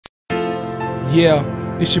Yeah,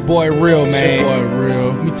 this your boy Real, man. Your boy Real.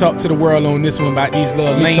 Let me talk to the world on this one about these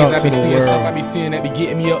little lanes I be seeing stuff I be seeing that be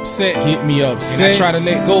getting me upset. And I try to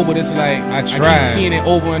let go, but it's like I keep seeing it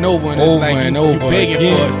over and over, and it's like you begging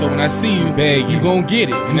for it. So when I see you beg, you gon' get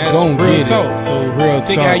it, and that's real talk. So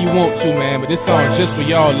take it how you want to, man. But this song just for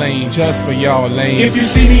y'all lanes, just for y'all lanes. If you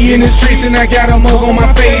see me in the streets and I got a mug on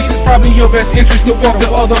my face, it's probably your best interest to walk the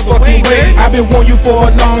other fucking way. I've been wanting you for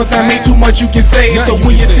a long time, ain't too much you can say. So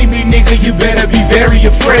when you see me, nigga, you better be very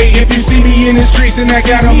afraid. If you see me in the streets and I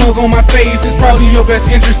got a mug on my face, it's probably your best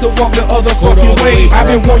interest to walk the other fucking way. I've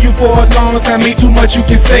been wanting you for a long time, ain't too much you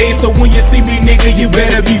can say. So when you see me, nigga, you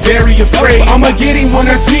better be very afraid. I'ma get him when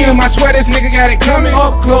I see him, I swear this nigga got it coming.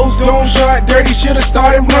 Up close, don't shot, dirty, should've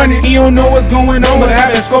started running. He don't know what's going on, but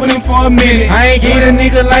I've been scoping him for a minute. I ain't get a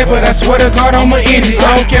nigga life, but I swear to God I'ma end it.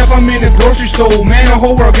 I don't care if I'm in the grocery store, man, the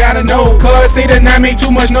whole world gotta know. Cuz say that I make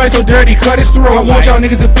too much noise, so dirty, cut his throat. I want y'all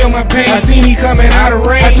niggas to feel my pain. I seen he coming out of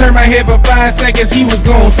rain. I turned my head for 5 seconds, he was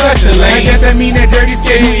gone such a lane. I guess that mean that dirty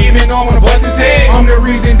scared you even know I wanna bust his head. I'm the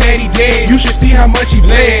reason that he dead, you should see how much he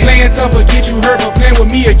bled. Playing tough will get you hurt, but playing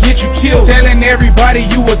with me will get you killed. Telling everybody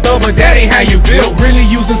you a thug, but that ain't how you built. Really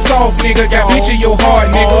using soft, nigga, got bitch in your heart,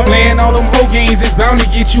 nigga. Playing all them hoe games, it's bound to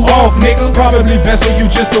get you off, nigga. Probably best for you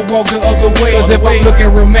just to walk the other way. Cause if I'm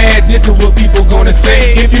looking real mad, this is what people gonna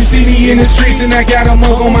say. If you see me in the streets and I got a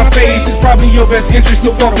mug on my face, it's probably your best interest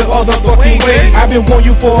to walk the other fucking way. I've been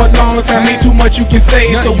wanting you for a long time, ain't too much you can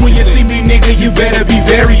say. So when you see me, nigga, you better be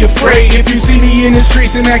very afraid. If you see me in the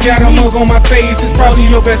streets and I got a mug on my face, it's probably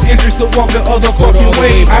your best interest to walk the other fucking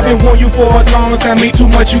way. I've been wanting you for a long time, ain't too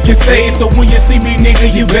much you can say. So when you see me,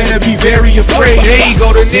 nigga, you better be very afraid. There you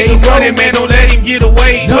go, the nigga running, man, don't let him get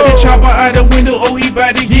away. Put the chopper out the window, oh, he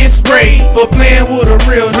bout to get sprayed. For playing with a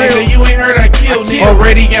real nigga, you ain't heard I killed nigga.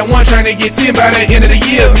 Already got one trying to get 10 by the end of the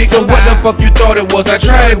year, nigga. So what the fuck you thought it was? I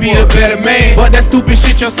try to be a better man, but that stupid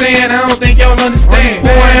shit you're saying, I don't think y'all understand. Who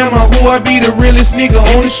I am or who I be, the realest nigga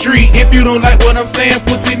on the street. If you don't like what I'm saying,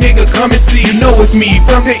 pussy nigga, come and see. You know it's me,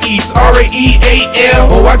 from the east, R-A-E-A-L.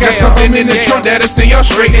 Oh, I got something in the trunk that'll send y'all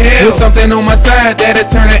straight to hell. With something on my side that'll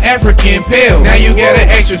turn an African pale. Now you gotta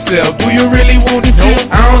ask yourself, do you really want to see?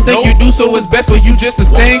 I don't think you do, so it's best for you just to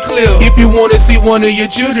stand clear. If you wanna see one of your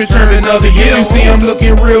children turn another year, you see I'm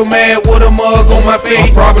looking real mad with a mug on my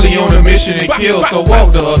face, I'm probably on a mission to kill, so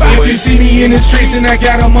walk the other way. If you see me in the streets and I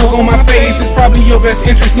got a mug on my face, it's probably your best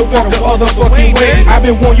interest to walk the other fucking way. I've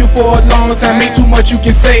been wanting you for a long time, ain't too much you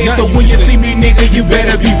can say. So when you see me, nigga, you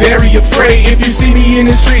better be very afraid. If you see me in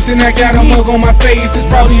the streets and I got a mug on my face, it's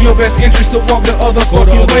probably your best interest to walk the other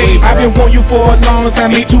fucking way. I've been wanting you for a long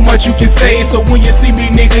time, ain't too much you can say. So when you see me,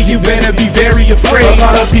 nigga, you better be very afraid. A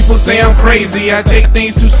lot of people say I'm crazy, I take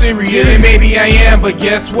things too serious, and maybe I am, but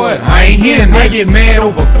guess what? I ain't hearing this. I get mad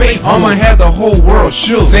over Facebook, I'ma have the whole world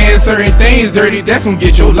shook. Saying certain things dirty, that's gonna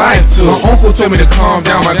get your life took. My uncle told me to calm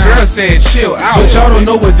down, my girl said chill out, but y'all don't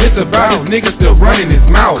know what this about. This nigga still running his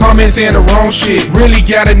mouth, comments saying the wrong shit, really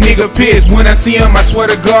got a nigga pissed. When I see him, I swear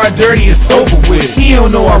to God, dirty is over with. He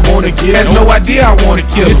don't know I wanna kill, has no idea I wanna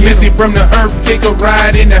kill. It's missing from the earth, take a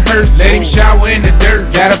ride in the hearse, let him shower in the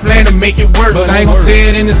dirt. Got a plan to make it work, but I ain't gon' say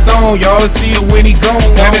it in the song, y'all see it when he gone.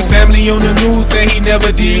 Have his family on the news say he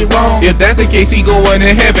never did wrong. If that's the case, he going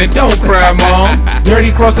to heaven, don't cry, mom.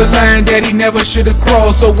 Dirty crossed the line that he never should've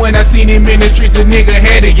crossed, so when I seen him in the streets, the nigga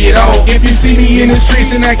had to get off. If you see me in the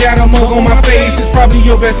streets and I got a mug on my face, it's probably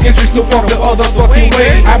your best interest to walk the other fucking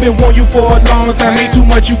way. I've been wanting you for a long time, ain't too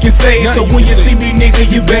much you can say. So when you see me, nigga,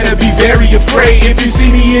 you better be very afraid. If you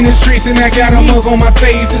see me in the streets and I got a mug on my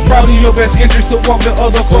face, it's probably your best interest to walk the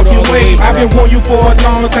other fucking way. I've been wanting you for a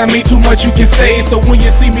long time, ain't too much you can say. So when you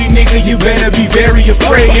see me, nigga, you better be very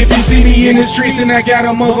afraid. If you see me in the streets and I got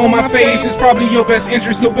a mug on my face, it's probably your best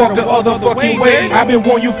interest to walk the other fucking way. I've been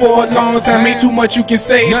wanting you for a long time, ain't too much you can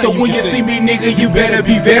say. So when you see me, nigga, you better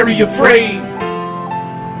be very afraid.